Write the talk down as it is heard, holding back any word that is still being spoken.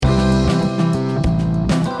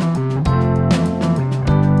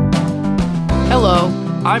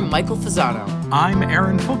I'm Michael Fasano. I'm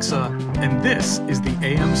Aaron Fuchsa, and this is the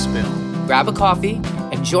AM Spill. Grab a coffee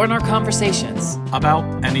and join our conversations. About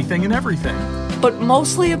anything and everything. But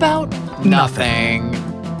mostly about nothing.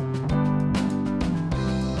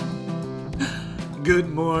 Good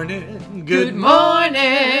morning. Good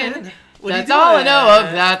morning. That's all I know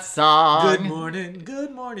of that song.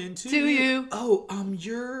 Good morning to you. Oh,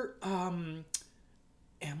 your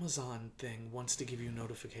Amazon thing wants to give you a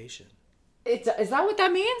notification. Is that what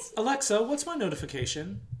that means? Alexa, what's my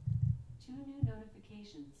notification? 2 new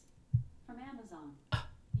notifications from Amazon.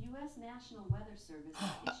 U.S. National Weather Service has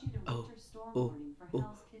issued a winter storm warning for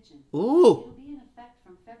Hell's Kitchen. Ooh. It'll be in effect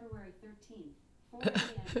from February 13th, 4 a.m.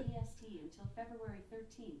 EST until February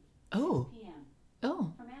 13th, 6 p.m.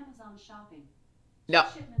 Oh. From Amazon Shopping. No.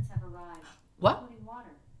 Shipments have arrived, What? including water.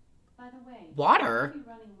 By the way, Water? you'll be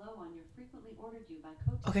running low on your frequently ordered you by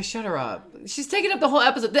Coach. Okay, shut her up. She's taking up the whole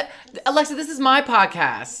episode. Alexa, this is my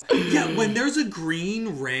podcast. Yeah, when there's a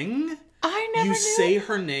green ring, I never you knew. say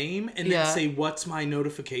her name and Yeah. then say, what's my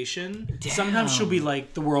notification? Damn. Sometimes she'll be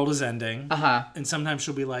like, the world is ending. Uh-huh. And sometimes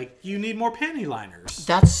she'll be like, you need more panty liners.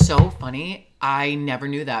 That's so funny. I never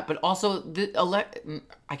knew that. But also,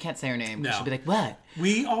 I can't say her name. No. She'll be like, what?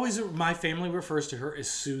 My family refers to her as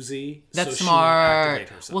Susie. That's so she won't smart. activate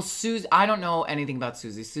herself. Well, Susie, I don't know anything about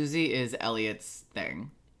Susie. Susie is Elliot's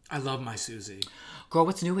thing. I love my Susie. Girl,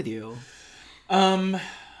 what's new with you?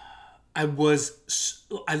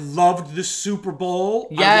 I loved the Super Bowl.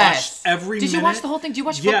 Yes. I watched every Did you minute. watch the whole thing? Did you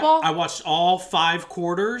watch Yeah, football? I watched all 5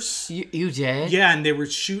 quarters. You did? Yeah, and they were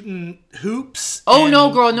shooting hoops. Oh, and-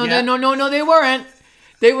 no, girl. No, yeah. no, they weren't.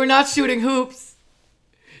 They were not shooting hoops.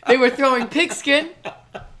 They were throwing pigskin.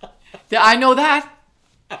 I know that.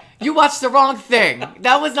 You watched the wrong thing.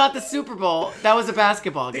 That was not the Super Bowl. That was a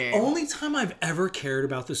basketball game. Only time I've ever cared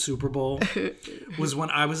about the Super Bowl was when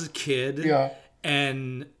I was a kid. Yeah.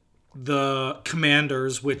 And the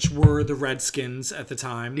Commanders, which were the Redskins at the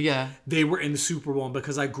time, Yeah. they were in the Super Bowl. And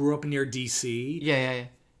because I grew up near DC, Yeah.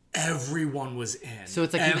 everyone was in. So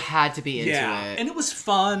it's like you had to be into it. And it was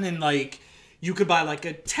fun, and like you could buy like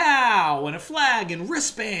a towel and a flag and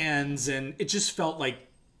wristbands, and it just felt like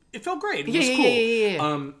it felt great. It was cool.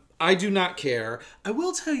 Yeah. I do not care. I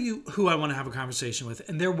will tell you who I want to have a conversation with,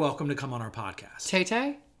 and they're welcome to come on our podcast.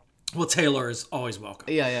 Tay-Tay? Well, Taylor is always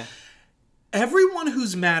welcome. Yeah. Everyone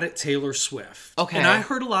who's mad at Taylor Swift. Okay. And I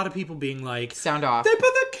heard a lot of people being like, Sound off. they put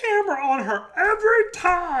the camera on her every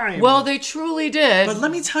time. Well, they truly did. But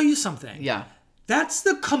let me tell you something. Yeah. That's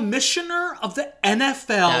the commissioner of the NFL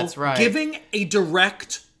That's right. giving a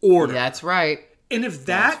direct order. That's right. And if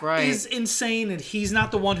That's that right. is insane and he's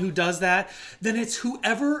not the one who does that, then it's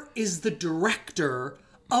whoever is the director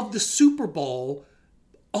of the Super Bowl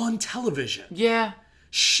on television. Yeah.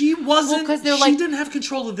 She wasn't. 'cause they're she like- didn't have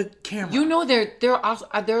control of the camera. You know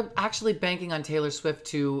they're actually banking on Taylor Swift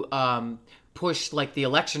to push like the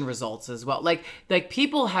election results as well. Like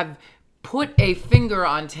people have put a finger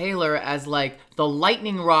on Taylor as like the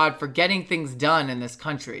lightning rod for getting things done in this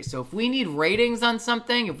country. So if we need ratings on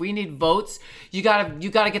something, if we need votes, you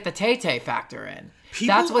gotta get the Tay-Tay factor in.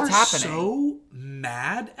 People That's what's are happening. so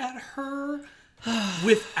mad at her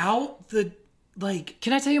without the like.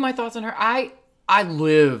 Can I tell you my thoughts on her? I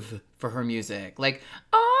live for her music. Like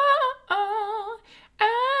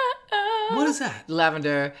What is that?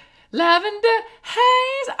 Lavender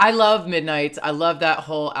Haze. I love Midnights. I love that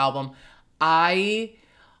whole album. Her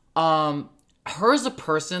as a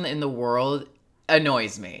person in the world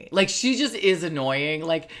annoys me. Like she just is annoying.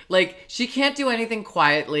 Like she can't do anything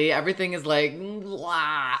quietly. Everything is like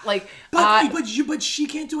blah. Like But she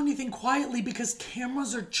can't do anything quietly because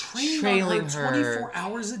cameras are trailing her 24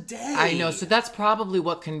 hours a day. I know. So that's probably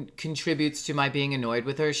what contributes to my being annoyed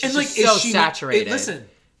with her. She's And like, just so is she saturated. Listen,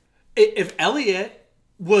 if Elliot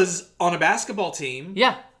was on a basketball team,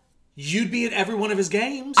 Yeah. you'd be at every one of his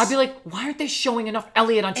games. I'd be like, why aren't they showing enough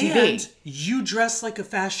Elliot on TV? And you dress like a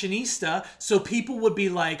fashionista, so people would be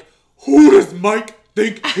like, who does Mike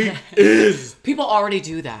think he is? People already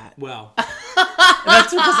do that. Well, and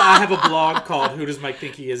that's because I have a blog called Who Does Mike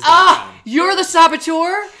Think He Is? You're the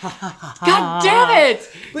saboteur? God damn it!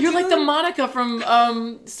 You're you like know- the Monica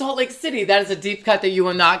from Salt Lake City. That is a deep cut that you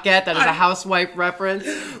will not get. That is a housewife reference.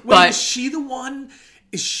 Wait, But is she the one?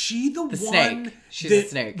 Is she the one snake. She's that a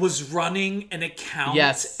snake. was running an account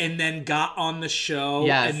Yes. and then got on the show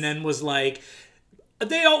Yes. and then was like,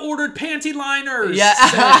 they all ordered panty liners. Yeah.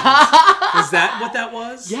 Send. Is that what that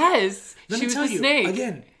was? yes, Let she me was tell the you, snake.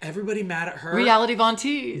 again, everybody mad at her. Reality Von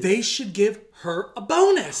Teese. They should give her a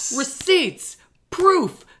bonus. Receipts,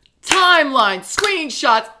 proof, timeline,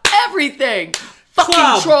 screenshots, everything. fucking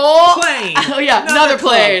Club, troll. plane, Oh yeah, another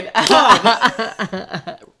plane.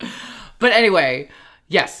 But anyway,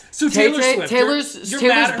 yes. So Taylor Swift, Taylor's you're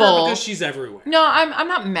mad at her bowl. because she's everywhere. No, I'm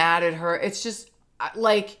not mad at her. It's just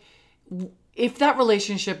like if that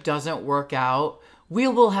relationship doesn't work out, we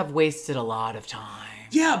will have wasted a lot of time.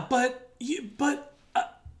 Yeah, but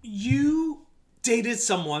you dated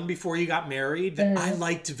someone before you got married that I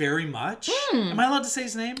liked very much. Am I allowed to say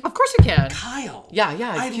his name? Of course you can. Kyle.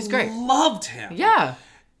 Yeah, he's great. I loved him. Yeah.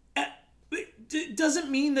 It doesn't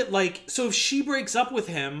mean that so if she breaks up with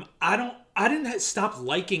him, I didn't stop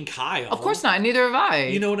liking Kyle. Of course not. Neither have I.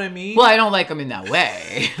 You know what I mean? Well, I don't like him in that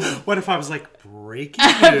way. What if I was like breaking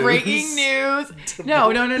news? Breaking news. No.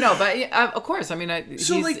 But of course, I mean, he's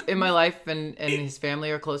in my life, and his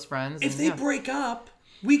family are close friends. If they break up,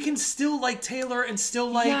 we can still like Taylor and still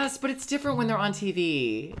like. Yes, but it's different when they're on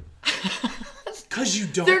TV. Because you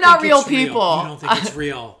don't. They're not think real it's people. You don't think it's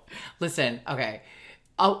real. Listen, okay.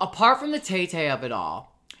 Apart from the Tay-Tay of it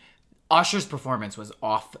all, Usher's performance was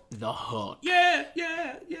off the hook. Yeah.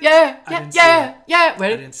 Yeah. I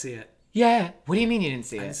Ready? didn't see it. Yeah. What do you mean you didn't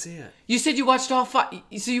see it? I didn't see it. You said you watched all 5.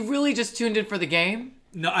 So you really just tuned in for the game?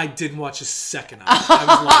 No, I didn't watch a second of it. I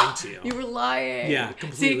was lying to you. You were lying. Yeah,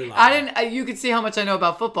 completely lying. I didn't. You could see how much I know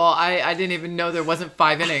about football. I didn't even know there wasn't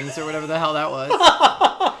 5 innings or whatever the hell that was.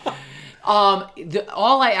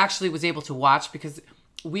 All I actually was able to watch, because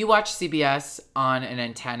we watch CBS on an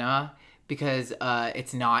antenna because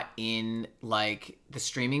it's not in like the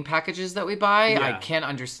streaming packages that we buy. Yeah. I can't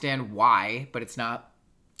understand why, but it's not.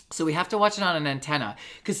 So we have to watch it on an antenna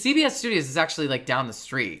because CBS Studios is actually like down the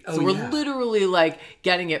street. So we're literally like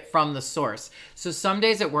getting it from the source. So some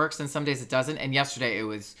days it works and some days it doesn't. And yesterday it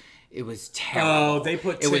was terrible. Oh, they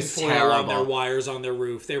put tinfoil on their wires on their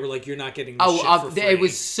roof. They were like, "You're not getting this shit for free." It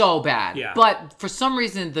was so bad. Yeah. But for some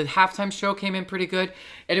reason, the halftime show came in pretty good,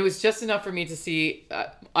 and it was just enough for me to see.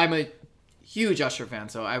 I'm a huge Usher fan,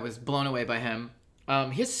 so I was blown away by him.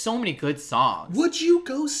 He has so many good songs. Would you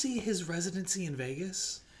go see his residency in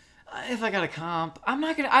Vegas? If I got a comp, I'm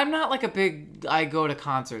not like a big I go to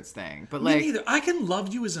concerts thing, but like Me neither. I can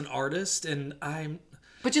love you as an artist, and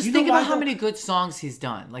But just You think know about why, how though? many good songs he's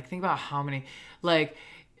done. Like, think about how many, like,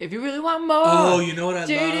 if you really want more. Oh, you know what I love?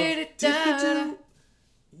 You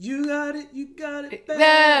got it.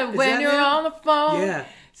 Yeah, Is when that you're it? on the phone. Yeah.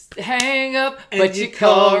 Hang up, And but you you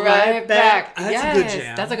call call right right back. back. That's a yes, good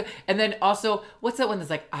jam. That's a good. And then also, what's that one that's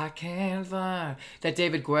like, I can't find that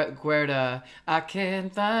David Guetta. I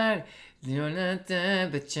can't find. But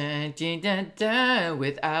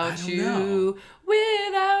without don't you, know.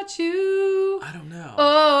 without you. I don't know.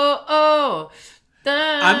 Oh.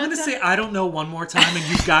 I'm going to say I don't know one more time, and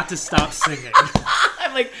you've got to stop singing.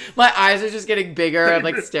 I'm like, my eyes are just getting bigger. I'm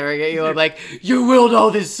like staring at you. I'm like, you will know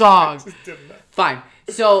this song. Fine.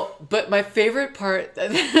 So, but my favorite part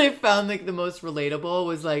that I found like the most relatable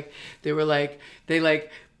was like, they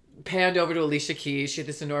panned over to Alicia Keys. She had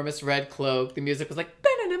this enormous red cloak. The music was like,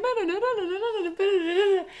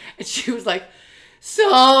 and she was like,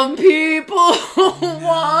 some people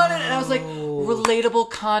want it. And I was like, relatable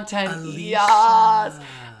content. Alicia. Yes.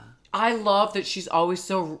 I love that she's always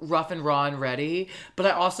so rough and raw and ready, but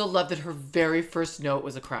I also love that her very first note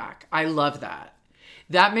was a crack. I love that.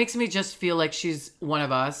 That makes me just feel like she's one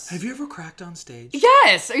of us. Have you ever cracked on stage?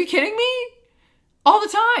 Yes. Are you kidding me? All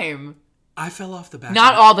the time. I fell off the back.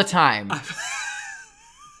 Not all the time.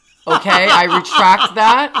 Okay, I retract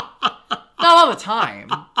that. Not all the time.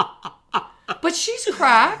 But she's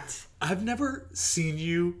cracked. I've never seen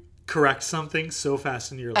you correct something so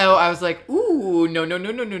fast in your life. Oh, I was like, ooh, no.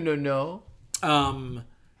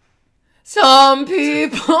 So Some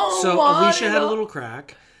people Alicia had a it. little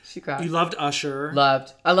crack. She cracked. You loved Usher.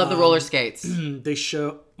 I love the roller skates. They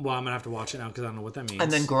show. Well, I'm gonna have to watch it now because I don't know what that means.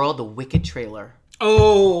 And then, girl, the Wicked trailer.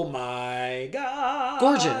 Oh my god!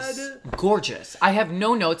 Gorgeous. I have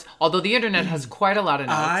no notes, although the internet has quite a lot of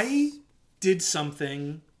notes. I did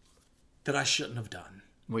something that I shouldn't have done,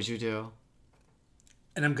 What'd you do?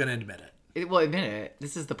 and I'm gonna admit it. Well, admit it.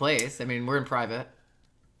 This is the place. I mean, we're in private.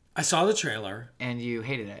 I saw the trailer. And you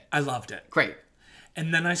hated it. I loved it. Great.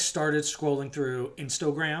 And then I started scrolling through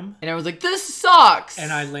Instagram, And I was like, this sucks.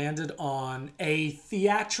 and I landed on a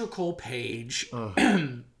theatrical page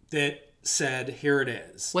that said, "Here it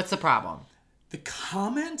is." What's the problem? The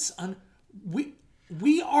comments on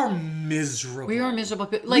we are miserable. We are miserable.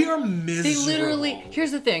 Like, we are miserable. They literally.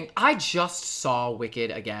 Here's the thing. I just saw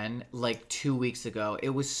Wicked again like 2 weeks ago.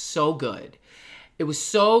 It was so good.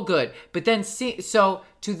 But then see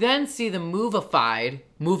the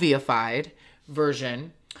moviefied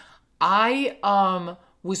version, I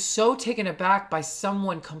was so taken aback by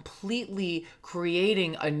someone completely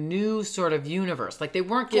creating a new sort of universe. Like they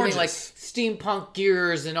weren't giving like Gorgeous. steampunk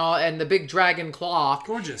gears and all and the big dragon claw.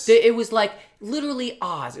 Gorgeous. It was like literally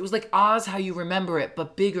Oz. It was like Oz how you remember it,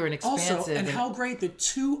 but bigger and expansive. Also, and how great that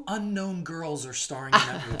 2 unknown girls are starring in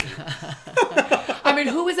that movie. I mean,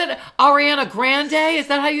 who is it? Ariana Grande? Is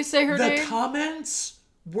that how you say her The name? comments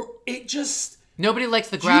were, it just... Nobody likes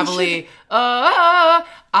the gravelly.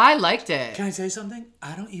 I liked it. Can I say something?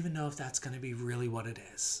 I don't even know if that's going to be really what it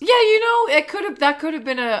is. Yeah, you know, that could have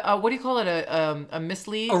been a what do you call it? A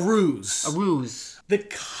mislead? A ruse. A ruse. The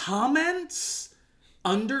comments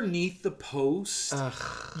underneath the post,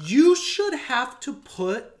 you should have to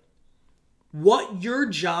put what your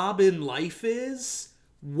job in life is,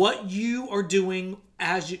 what you are doing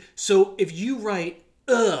as you... So if you write,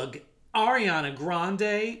 ugh, Ariana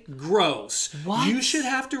Grande, gross. What? You should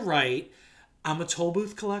have to write, I'm a toll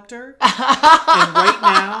booth collector, and right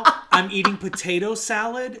now I'm eating potato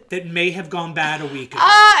salad that may have gone bad a week ago.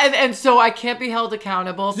 And so I can't be held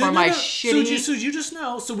accountable for my shitty... So you just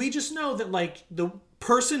know, so we just know that like the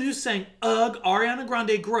person who's saying, ugh, Ariana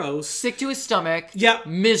Grande, gross. sick to his stomach. Yeah.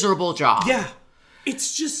 Miserable job. Yeah.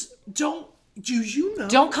 It's just, do you know?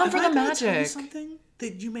 Don't come for Am the I gonna tell you magic. something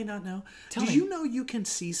that you may not know? Tell Do me. you know you can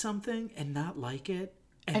see something and not like it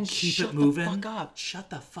and keep shut it moving? the fuck up. Shut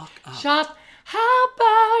the fuck up. How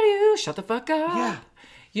about you? Shut the fuck up. Yeah.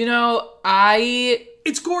 You know,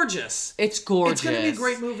 It's gorgeous. it's gorgeous. It's going to be a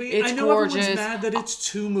great movie. It's I know gorgeous. everyone's mad that it's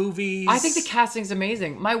 2 movies. I think the casting's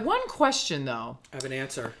amazing. My one question, though, I have an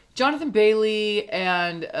answer. Jonathan Bailey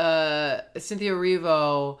and Cynthia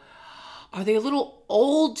Erivo, are they a little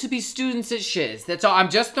old to be students at Shiz? That's all. I'm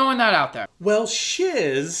just throwing that out there. Well,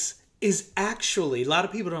 Shiz is actually, a lot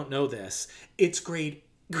of people don't know this, it's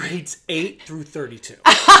grades 8 through 32.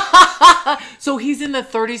 So he's in the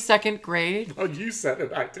 32nd grade? Oh, you said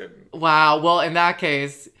it, I didn't. Wow. Well, in that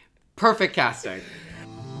case, perfect casting.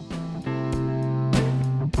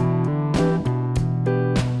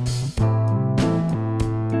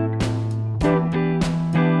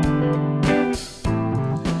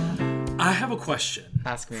 I have a question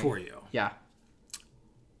Ask me. for you. Yeah.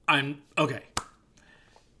 Okay.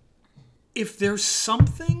 If there's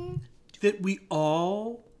something that we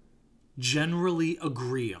all generally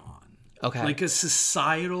agree on, Okay. like a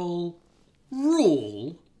societal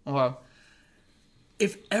rule, Okay.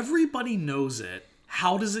 if everybody knows it,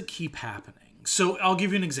 how does it keep happening? So I'll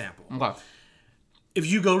give you an example. Okay. If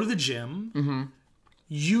you go to the gym,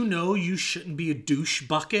 you know you shouldn't be a douche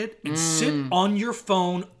bucket and sit on your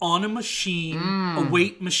phone on a machine, a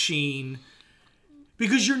weight machine,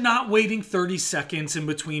 because you're not waiting 30 seconds in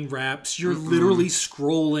between reps. You're literally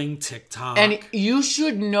scrolling TikTok. And you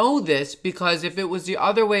should know this because if it was the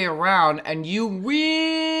other way around and you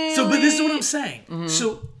really... So, but this is what I'm saying.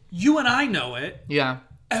 So you and I know it. Yeah.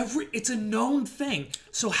 It's a known thing.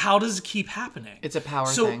 So how does it keep happening? It's a power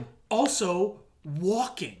So thing. also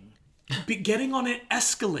walking, getting on an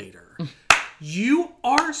escalator. You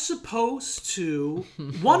are supposed to,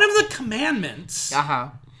 one of the commandments Uh-huh.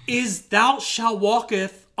 is thou shalt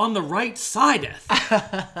walketh on the right sideth.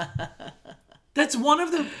 That's one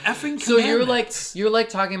of the effing commandments. So you're like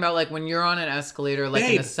talking about like when you're on an escalator, like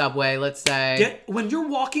in Babe. a subway, let's say. When you're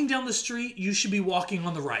walking down the street, you should be walking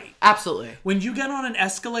on the right. Absolutely. When you get on an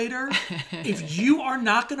escalator, if you are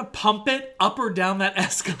not going to pump it up or down that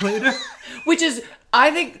escalator, Which is,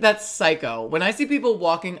 I think that's psycho. When I see people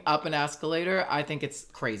walking up an escalator, I think it's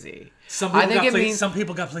crazy. some people, I think got, it means some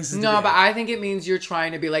people got places to no, be. but I think it means you're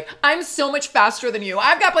trying to be like, I'm so much faster than you.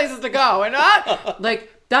 I've got places to go, and like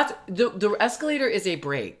that's the escalator is a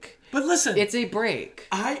break. But listen, It's a break.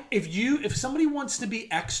 if somebody wants to be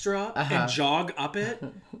extra and jog up it,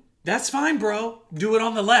 that's fine, bro. Do it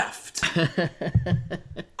on the left.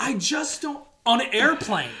 I just don't on an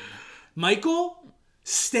airplane. Michael,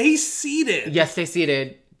 stay seated. Yes, stay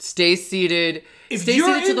seated. Stay seated. If Stay you're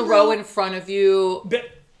seated to in the row- row in front of you. But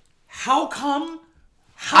how come?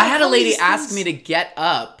 I had a lady ask me to get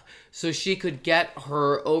up so she could get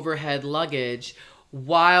her overhead luggage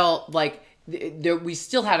while, like, we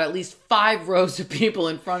still had at least 5 rows of people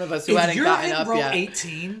in front of us who If hadn't you're gotten in up row yet.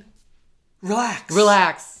 18, relax.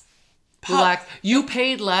 Relax. Pop. Relax. You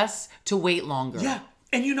paid less to wait longer. Yeah,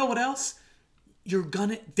 and you know what else?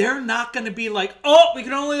 They're not gonna be like, oh, we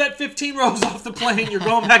can only let 15 rows off the plane. You're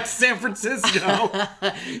going back to San Francisco.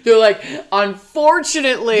 They're like,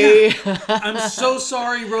 unfortunately. I'm so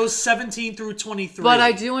sorry, rows 17 through 23. But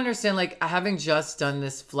I do understand, like, having just done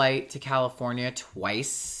this flight to California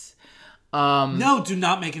twice, No, do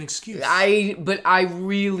not make an excuse. But I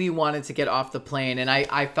really wanted to get off the plane, and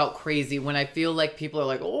I felt crazy when I feel like people are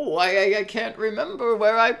like, oh, I can't remember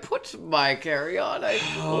where I put my carry-on.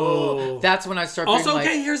 That's when I start being Also, like,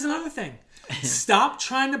 okay, here's another thing. Stop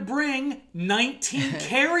trying to bring 19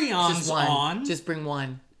 carry-ons just one. on. Just bring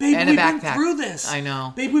one. Babe, and a we've backpack. been through this. I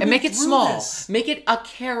know. Babe, we've and make been it through small. this. Make it a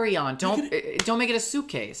carry-on. Don't make it a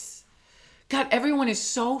suitcase. God, everyone is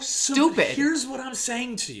so stupid. Here's what I'm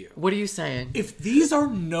saying to you. What are you saying? If these are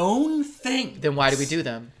known things, Then why do we do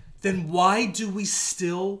them? Then why do we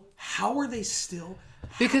still? How are they still?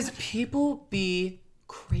 Because people be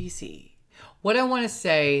crazy. What I want to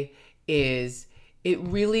say is it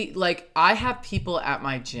really, like, I have people at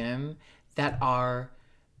my gym that are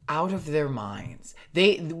out of their minds.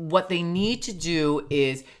 What they need to do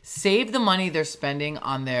is save the money they're spending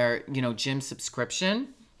on their, gym subscription.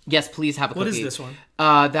 Yes, please have a cookie. What is this one?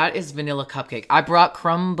 That is vanilla cupcake. I brought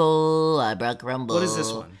crumble. What is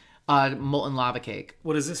this one? Molten lava cake.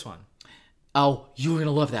 What is this one? Oh, you're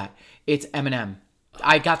gonna love that. It's M&M.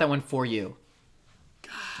 I got that one for you.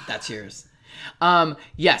 God. That's yours.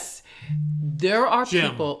 Yes, there are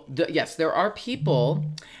people. Yes, there are people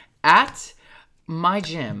at my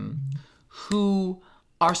gym who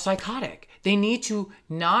are psychotic. They need to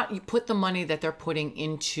not put the money that they're putting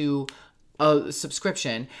into a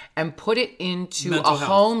subscription and put it into mental health.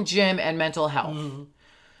 Home gym and mental health. Mm-hmm.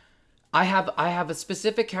 I have a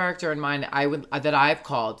specific character in mind that I've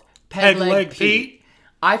called Peg Leg Pete.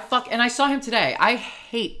 And I saw him today. I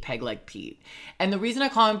hate Peg Leg Pete. And the reason I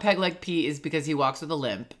call him Peg Leg Pete is because he walks with a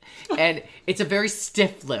limp. And it's a very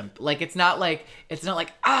stiff limp. Like it's not like it's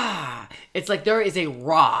like there is a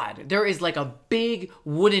rod. There is like a big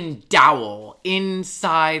wooden dowel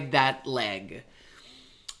inside that leg.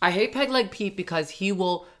 I hate Peg Leg Pete because he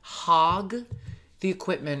will hog the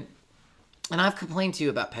equipment. And I've complained to you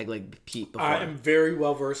about Peg Leg Pete before. I am very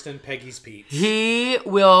well versed in Peggy's Pete. He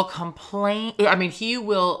will complain. I mean, he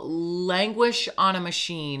will languish on a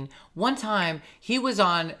machine. One time, he was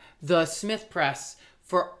on the Smith press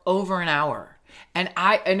for over an hour. And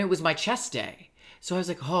it was my chest day. So I was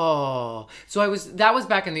like, oh. So that was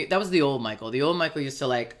the old Michael. The old Michael used to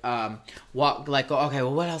walk, go, okay,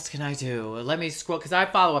 well, what else can I do? Let me scroll, because I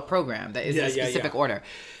follow a program that is in a specific order.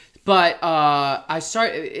 But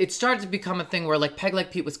it started to become a thing where Peg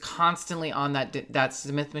Leg Pete was constantly on that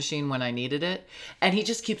Smith machine when I needed it. And he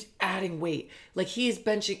just keeps adding weight. He's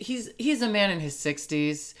benching, he's a man in his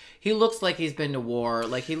 60s. He looks like he's been to war.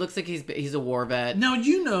 He looks like he's a war vet. Now,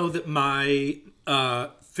 you know that my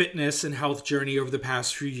fitness and health journey over the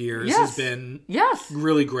past few years has been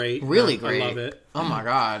really great. Really great. I love it. Oh my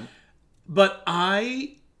God. But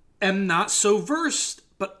I am not so versed,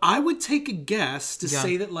 but I would take a guess to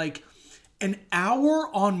say that an hour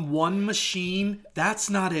on one machine, that's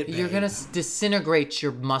not it, babe. You're going to disintegrate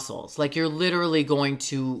your muscles. You're literally going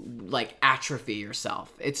to atrophy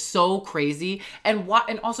yourself. It's so crazy. And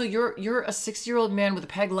also you're a 60-year-old man with a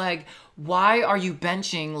peg leg. Why are you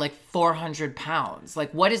benching 400 pounds?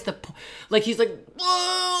 What is the he's like,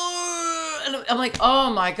 and I'm like,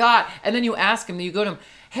 oh my God. And then you ask him, you go to him,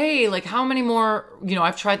 hey, how many more,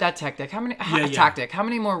 I've tried that tactic. How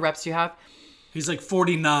many more reps do you have? He's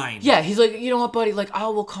 49. Yeah, he's like, you know what, buddy? I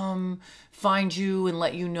will come find you and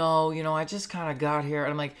let you know. I just kind of got here.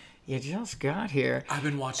 And I'm like, you just got here. I've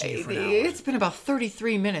been watching you for an hour. It's been about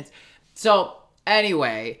 33 minutes. So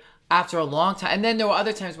anyway, after a long time, and then there were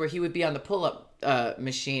other times where he would be on the pull-up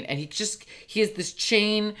machine, and he has this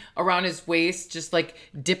chain around his waist, just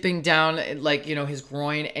dipping down his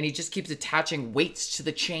groin, and he just keeps attaching weights to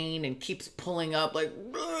the chain and keeps pulling up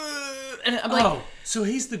and I'm like, oh, so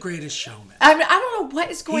he's the greatest showman. I don't know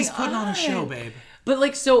what is going on. He's putting on a show, babe.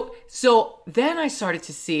 But so then I started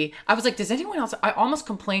to see, I was like, does anyone else, I almost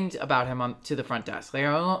complained about him to the front desk. I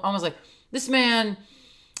almost this man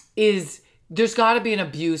there's got to be an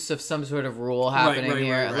abuse of some sort of rule happening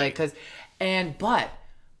here. Right. But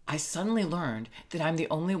I suddenly learned that I'm the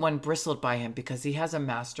only one bristled by him because he has a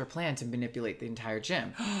master plan to manipulate the entire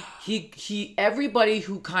gym. Everybody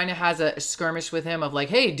who kind of has a skirmish with him of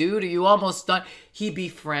hey, dude, are you almost done? He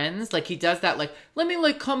befriends, he does that, let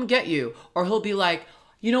me come get you. Or he'll be like,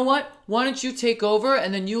 you know what? Why don't you take over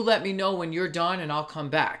and then you let me know when you're done and I'll come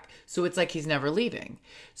back. So it's he's never leaving.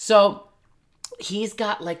 So he's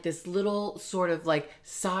got this little sort of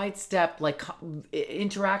sidestep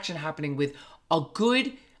interaction happening with a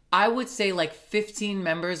good I would say like 15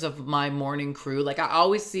 members of my morning crew. Like I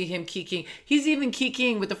always see him kikiing. He's even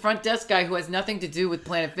kikiing with the front desk guy who has nothing to do with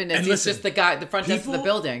Planet Fitness. And He's listen, just the guy, the front desk of the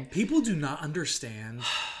building. People do not understand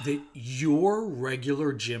that your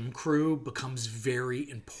regular gym crew becomes very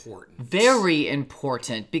important. Very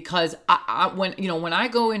important because when I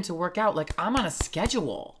go in to work out, like I'm on a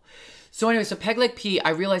schedule. So anyway, so Peg Leg Pete, I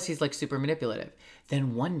realized he's like super manipulative.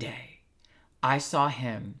 Then one day, I saw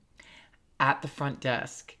him at the front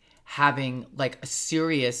desk having like a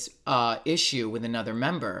serious issue with another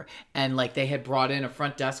member, and like they had brought in a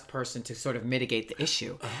front desk person to sort of mitigate the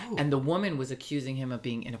issue, and the woman was accusing him of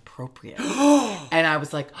being inappropriate. And I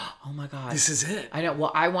was like, oh my god, This is it. I know.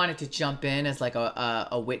 Well, I wanted to jump in as like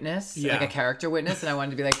a witness, Yeah. like a character witness, and I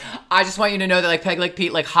wanted to be like, I just want you to know that like Peg Leg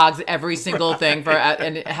Pete like hogs every single thing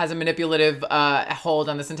and it has a manipulative hold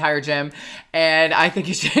on this entire gym, and I think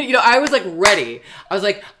you should. I was like ready. I was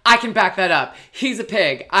like, I can back that up. He's a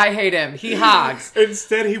pig. I hate him. He hogs.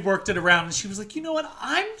 Instead, he worked it around, and she was like, you know what?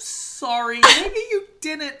 I'm sorry. Maybe you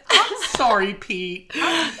didn't. I'm sorry, Pete. He's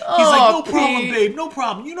like, no problem, Pete. babe. No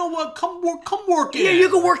problem. You know what? Come work in. Yeah, you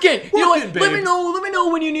can work in. You know what? in, Let me babe. know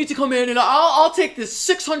when you need to come in, and I'll take this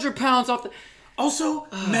 600 pounds off the. Also,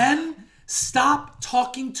 men, stop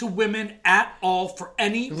talking to women at all for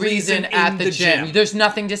any reason at in the gym. There's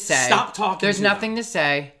nothing to say. Stop talking There's to nothing to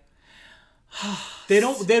say. They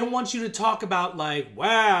don't want you to talk about like,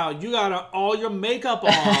 wow, you got all your makeup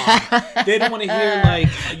on. They don't want to hear like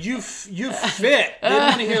you fit. They don't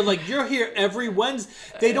want to hear like you're here every Wednesday.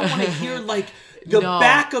 They don't want to hear like the No.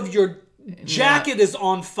 back of your jacket is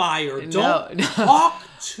on fire. Don't No. talk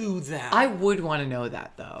to them. I would want to know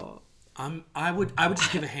that though. I would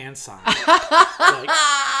just give a hand sign. Like,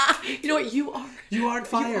 You know what? You are. you are on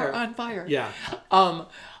fire. You are on fire. Yeah.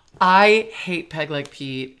 I hate Peg Leg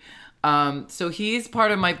Pete. So he's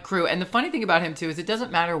part of my crew. And the funny thing about him too is it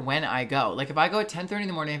doesn't matter when I go. Like if I go at 10:30 in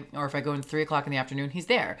the morning or if I go at 3 o'clock in the afternoon, he's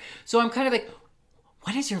there. So I'm kind of like,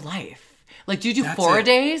 what is your life? Like, do you do That's 4 it.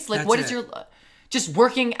 What That's is it. your just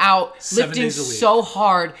working out, 7 lifting days a week. so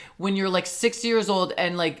hard when you're like 60 years old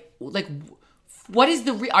and like what is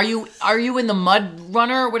are you in the mud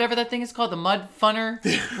runner or whatever that thing is called, the mud funner?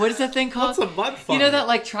 What is that thing called? What's a mud You know funner? that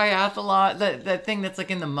like triathlon, that thing that's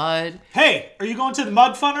like in the mud. Hey, are you going to the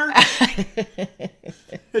mud funner?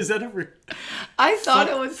 Is that a I thought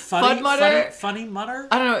it was Fun Mudder. funny mutter?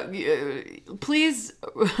 I don't know. Please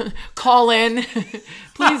call in.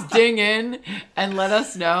 Please ding in and let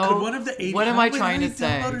us know. Could one of the 80, what am I trying to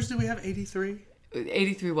say? How many downloaders do we have? 83?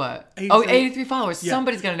 83 what? 83. Oh, 83 followers. Yeah.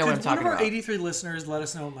 Somebody's going to know what I'm Could talking one of our about. 83 listeners let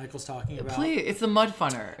us know what Michael's talking about? Please. It's the Mud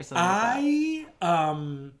Funner or something like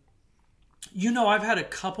that. I've had a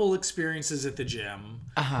couple experiences at the gym.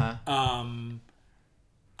 Uh-huh.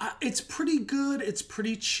 It's pretty good. It's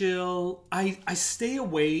pretty chill. I stay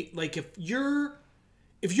away. Like if you're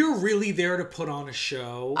really there to put on a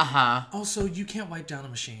show. Uh-huh. Also, you can't wipe down a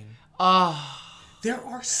machine. Oh, There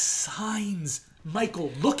are signs.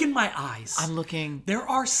 Michael, look in my eyes. I'm looking. There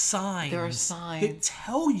are signs. There are signs. that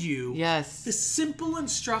tell you Yes. the simple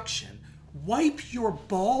instruction. Wipe your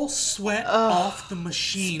ball sweat off the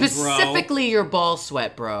machine, bro. Specifically your ball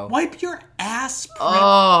sweat, bro. Wipe your ass print.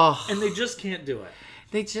 Oh. And they just can't do it.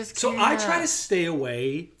 They just So can't. I try to stay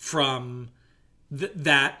away from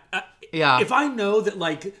that. Yeah. If I know that,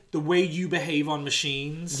 like, the way you behave on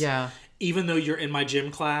machines, Yeah. even though you're in my gym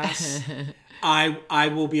class, I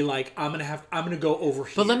will be like, I'm gonna go over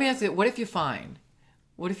here. But let me ask you, what if you're fine?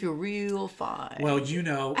 What if you're real fine? Well, you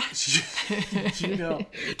know.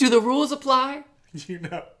 Do the rules apply? Is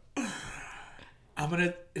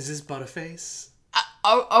this Butterface?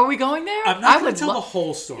 Are we going there? I'm not going would to tell lo- the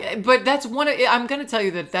whole story. But that's I'm going to tell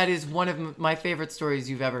you that is one of my favorite stories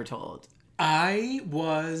you've ever told. I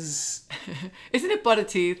was Isn't it butt of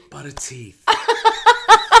teeth? butt of teeth.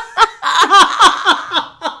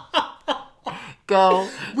 Go.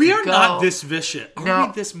 We are Go. not this vicious. Are No.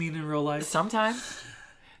 we this mean in real life? Sometimes.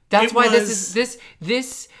 That's It why was-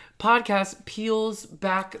 this podcast peels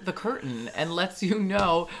back the curtain and lets you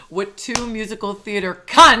know what two musical theater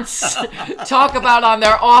cunts talk about on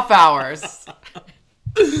their off hours.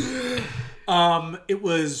 It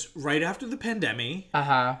was right after the pandemic.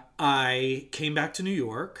 Uh-huh. I came back to New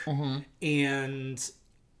York, Mm-hmm. and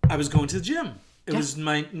I was going to the gym. It was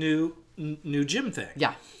my new gym thing.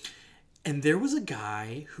 Yeah. And there was a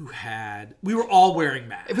guy who we were all wearing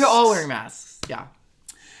masks. We're all wearing masks. Yeah.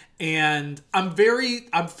 And I'm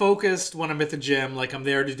focused when I'm at the gym. Like, I'm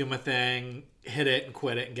there to do my thing, hit it and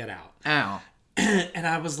quit it and get out. Ow. And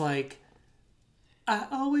I was like, I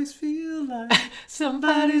always feel like...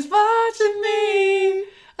 Somebody's watching me.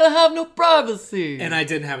 I have no privacy. And I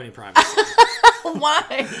didn't have any privacy.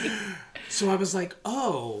 Why? So I was like,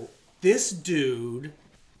 oh, this dude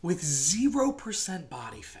with 0%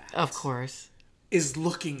 body fat Of course. is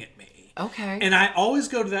looking at me. Okay. And I always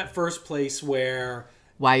go to that first place where,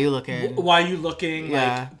 Why are you looking? why are you looking?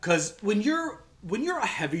 Yeah. Like, because when you're a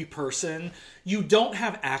heavy person, you don't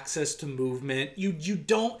have access to movement. You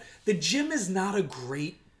don't. The gym is not a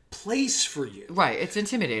great place for you. Right. It's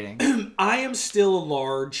intimidating. I am still a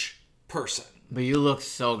large person. But you look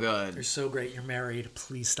so good. You're so great. You're married.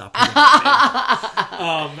 Please stop.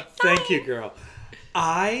 Thank you, girl.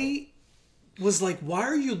 I was like, why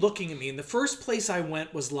are you looking at me? And the first place I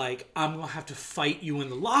went was like, I'm going to have to fight you in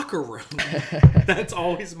the locker room. That's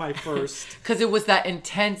always my first. Because it was that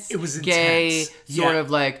intense, gay intense. sort Yeah. of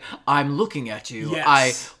like, I'm looking at you. Yes.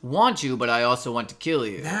 I want you, but I also want to kill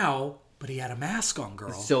you. Now, but he had a mask on,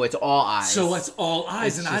 girl. So it's all eyes. So it's all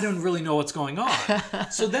eyes, and I don't really know what's going on.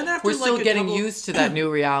 So then after We're still like getting used to that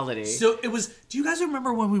new reality. So it was. Do you guys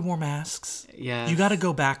remember when we wore masks? Yeah. You got to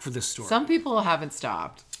go back for this story. Some people haven't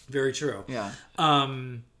stopped. Very true. Yeah.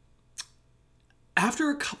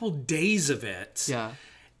 After a couple days of it, Yeah.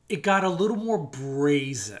 it got a little more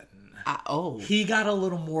brazen. Oh. He got a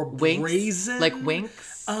little more Winks? brazen. Like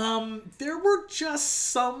winks? There were just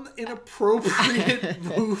some inappropriate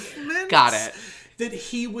movements. Got it. That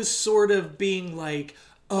he was sort of being like,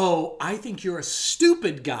 oh, I think you're a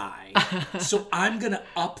stupid guy. So I'm going to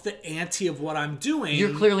up the ante of what I'm doing.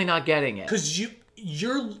 You're clearly not getting it.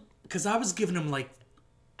 Because I was giving him like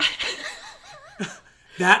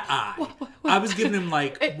that eye. I was giving him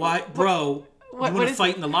like, why, bro, you want to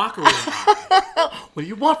fight in the locker room? What do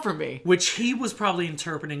you want from me? Which he was probably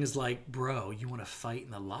interpreting as like, bro, you want to fight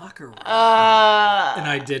in the locker room? And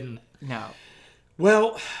I didn't. No.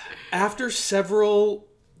 Well, after several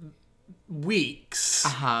weeks,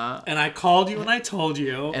 and I called you and I told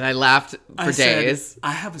you, And I laughed for I days. said,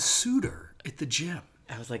 I have a suitor at the gym.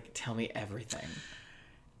 I was like, tell me everything.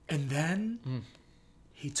 And then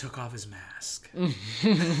he took off his mask.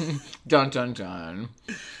 Dun, dun, dun.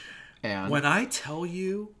 And When I tell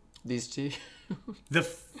you, these two. the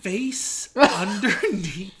face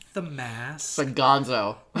underneath the mask Like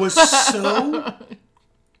Gonzo. was so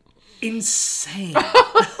insane.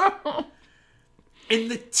 And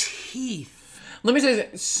the teeth. Let me tell you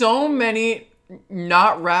something. So many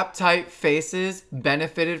not rap type faces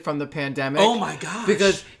benefited from the pandemic. Oh my gosh.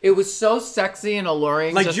 Because it was so sexy and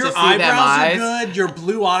alluring Like just your to see them eyes. eyebrows are good, your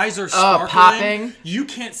blue eyes are sparkling. popping. You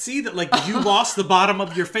can't see that, like you lost the bottom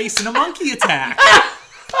of your face in a monkey attack.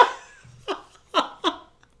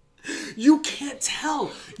 You can't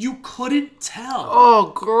tell. You couldn't tell.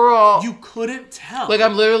 Oh, girl. You couldn't tell. Like,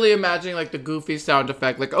 I'm literally imagining, like, the goofy sound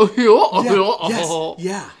effect. Like, oh,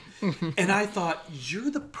 yeah. And I thought,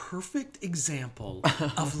 you're the perfect example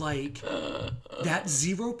of, like, that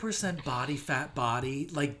 0% body fat body,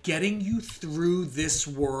 like, getting you through this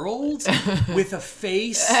world with a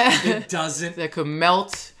face that doesn't That could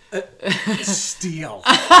melt. steal.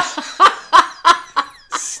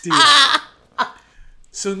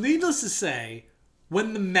 So needless to say,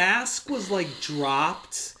 when the mask was like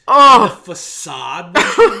dropped, and the facade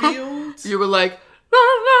was revealed. You were like,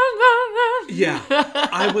 Yeah,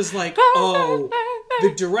 I was like, oh,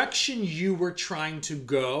 the direction you were trying to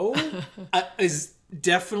go is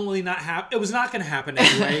definitely not it was not going to happen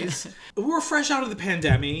anyways. We were fresh out of the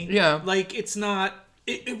pandemic. Yeah. Like, it's not,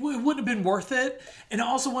 it wouldn't have been worth it. And it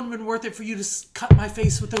also wouldn't have been worth it for you to cut my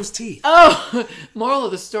face with those teeth. Oh, moral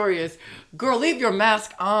of the story is, girl, leave your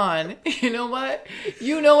mask on. You know what?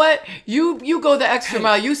 You go the extra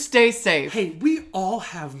mile. You stay safe. Hey, we all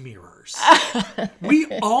have mirrors. We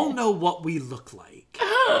all know what we look like.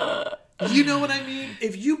 You know what I mean?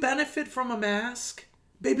 If you benefit from a mask,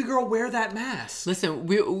 baby girl, wear that mask. Listen,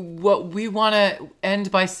 what we want to end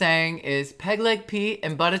by saying is Peg Leg Pete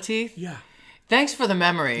and Butter Teeth. Yeah. Thanks for the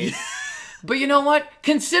memories. But you know what?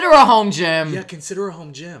 Consider a home gym. Yeah, consider a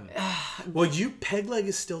home gym. Well, Peg Leg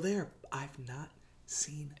is still there. I've not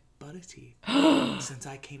seen Butter Teeth since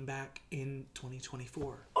I came back in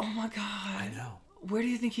 2024. Oh my God. I know. Where do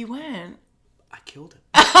you think he went? I killed him.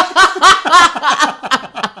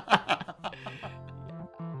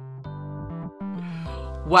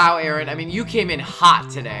 Wow, Aaron. I mean, you came in hot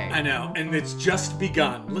today. I know, and it's just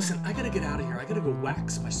begun. Listen, I gotta get out of here. I gotta go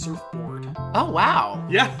wax my surfboard. Oh, wow.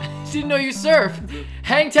 Yeah. Didn't know you surf.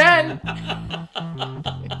 Hang 10.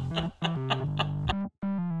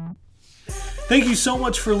 Thank you so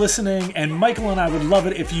much for listening, and Michael and I would love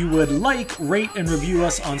it if you would like, rate, and review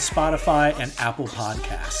us on Spotify and Apple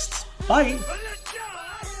Podcasts. Bye!